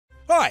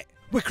Right,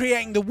 we're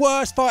creating the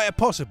worst fighter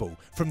possible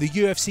from the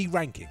UFC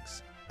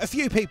rankings. A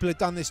few people have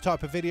done this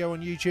type of video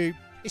on YouTube.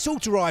 It's all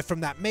derived from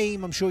that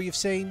meme I'm sure you've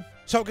seen.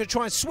 So I'm going to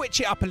try and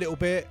switch it up a little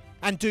bit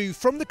and do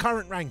from the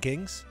current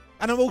rankings.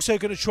 And I'm also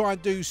going to try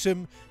and do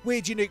some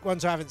weird, unique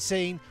ones I haven't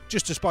seen,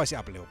 just to spice it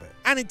up a little bit.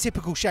 And in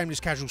typical Shameless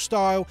Casual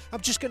style,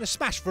 I'm just going to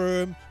smash through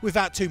them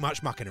without too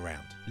much mucking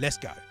around. Let's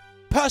go.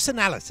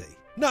 Personality.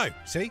 No,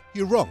 see,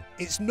 you're wrong.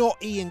 It's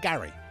not Ian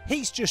Garry.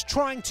 He's just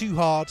trying too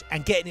hard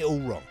and getting it all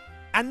wrong.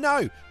 And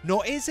no,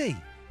 not Izzy.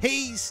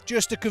 He's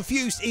just a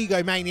confused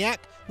egomaniac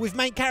with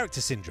main character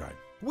syndrome.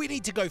 We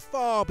need to go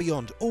far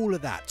beyond all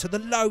of that to the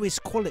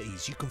lowest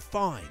qualities you can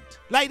find.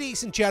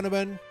 Ladies and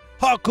gentlemen,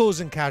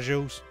 hardcores and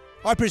casuals,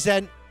 I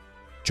present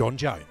Jon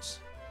Jones.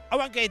 I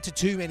won't get into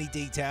too many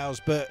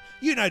details, but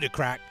you know the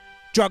crack.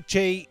 Drug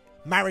cheat,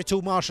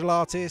 marital martial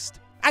artist,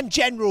 and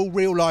general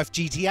real-life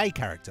GTA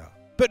character.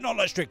 But not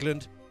like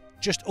Strickland,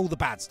 just all the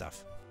bad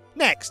stuff.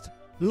 Next,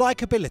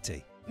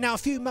 likability. Now, a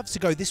few months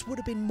ago, this would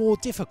have been more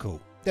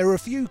difficult. There are a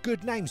few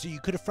good names that you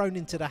could have thrown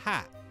into the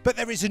hat. But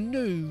there is a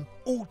new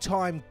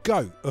all-time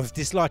GOAT of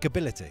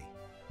dislikability.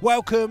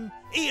 Welcome,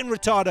 Ian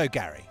Retardo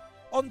Garry.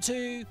 On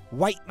to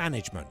weight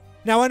management.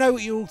 Now, I know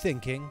what you're all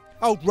thinking.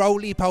 Old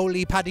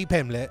roly-poly Paddy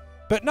Pimblett.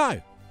 But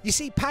no. You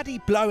see, Paddy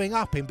blowing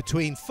up in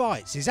between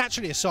fights is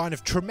actually a sign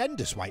of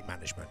tremendous weight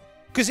management.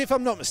 Because if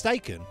I'm not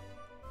mistaken,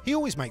 he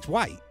always makes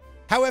weight.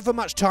 However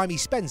much time he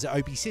spends at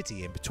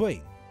obesity in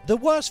between. The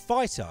worst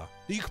fighter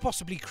that you could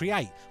possibly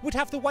create would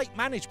have the weight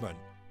management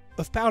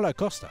of Paulo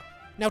Costa.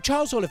 Now,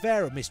 Charles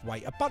Oliveira missed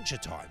weight a bunch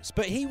of times,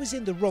 but he was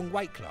in the wrong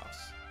weight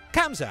class.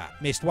 Khamzat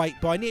missed weight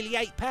by nearly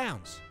 8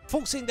 pounds,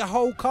 forcing the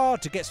whole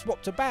card to get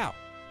swapped about.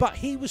 But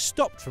he was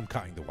stopped from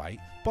cutting the weight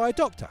by a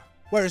doctor.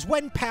 Whereas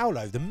when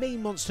Paulo, the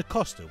mean monster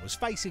Costa, was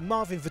facing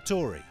Marvin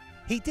Vettori,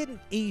 he didn't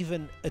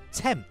even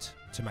attempt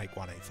to make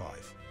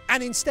 185.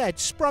 And instead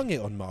sprung it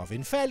on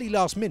Marvin fairly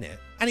last minute,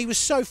 and he was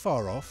so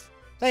far off,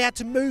 they had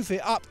to move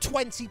it up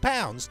 20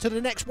 pounds to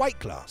the next weight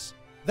class.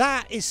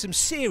 That is some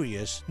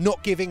serious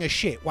not giving a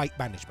shit weight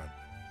management.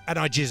 And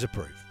I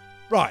approve.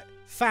 Right,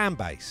 fan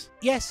base.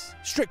 Yes,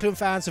 Strickland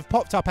fans have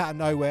popped up out of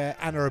nowhere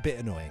and are a bit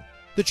annoying.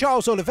 The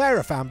Charles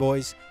Oliveira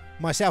fanboys,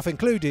 myself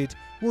included,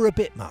 were a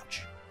bit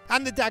much.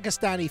 And the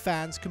Dagestani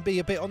fans can be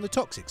a bit on the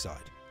toxic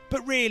side.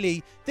 But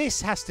really, this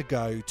has to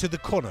go to the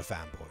Conor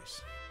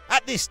fanboys.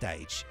 At this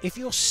stage, if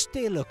you're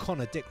still a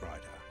Conor dick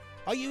rider,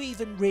 are you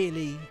even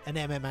really an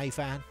MMA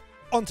fan?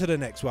 On to the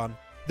next one.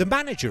 The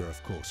manager,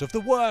 of course, of the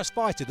worst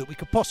fighter that we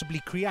could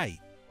possibly create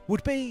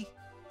would be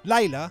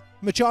Layla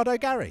Machado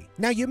Garry.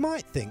 Now, you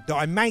might think that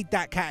I made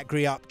that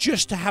category up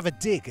just to have a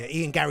dig at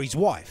Ian Garry's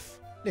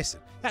wife. Listen,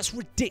 that's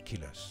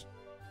ridiculous.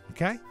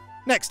 Okay?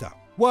 Next up,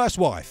 worst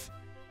wife.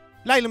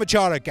 Layla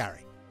Machado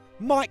Garry.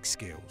 Mic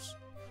skills.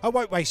 I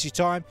won't waste your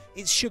time,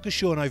 it's Sugar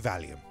Sean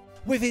O'Valium.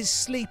 With his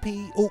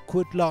sleepy,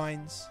 awkward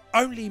lines,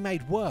 only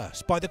made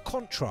worse by the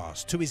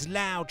contrast to his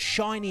loud,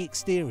 shiny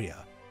exterior,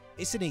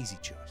 it's an easy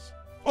choice.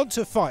 On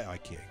to fight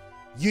IQ.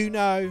 You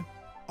know,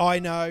 I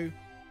know,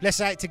 let's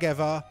say it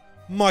together,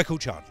 Michael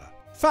Chandler.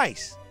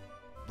 Face,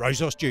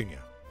 Rosas Jr.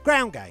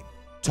 Ground game,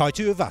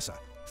 Taito Ivasa.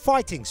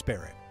 Fighting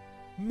spirit,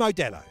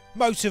 Modelo.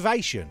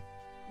 Motivation,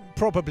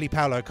 probably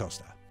Paulo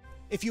Costa.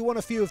 If you want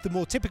a few of the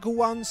more typical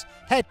ones,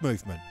 head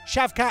movement,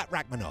 Shavkat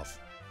Rakhmonov.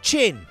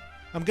 Chin,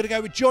 I'm going to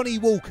go with Johnny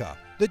Walker.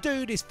 The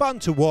dude is fun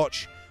to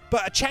watch,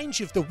 but a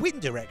change of the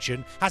wind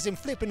direction has him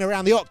flipping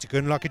around the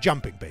octagon like a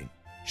jumping bean.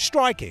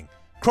 Striking,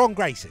 Kron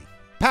Gracie.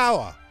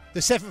 Power, the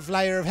 7th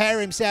layer of hair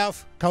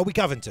himself, Colby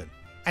Covington.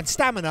 And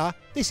stamina,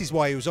 this is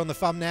why he was on the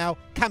thumbnail,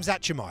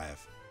 Khamzat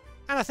Chimaev.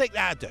 And I think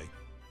that'll do.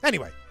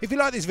 Anyway, if you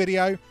like this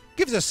video,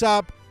 give us a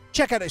sub,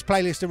 check out this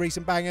playlist of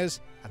recent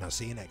bangers, and I'll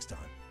see you next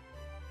time.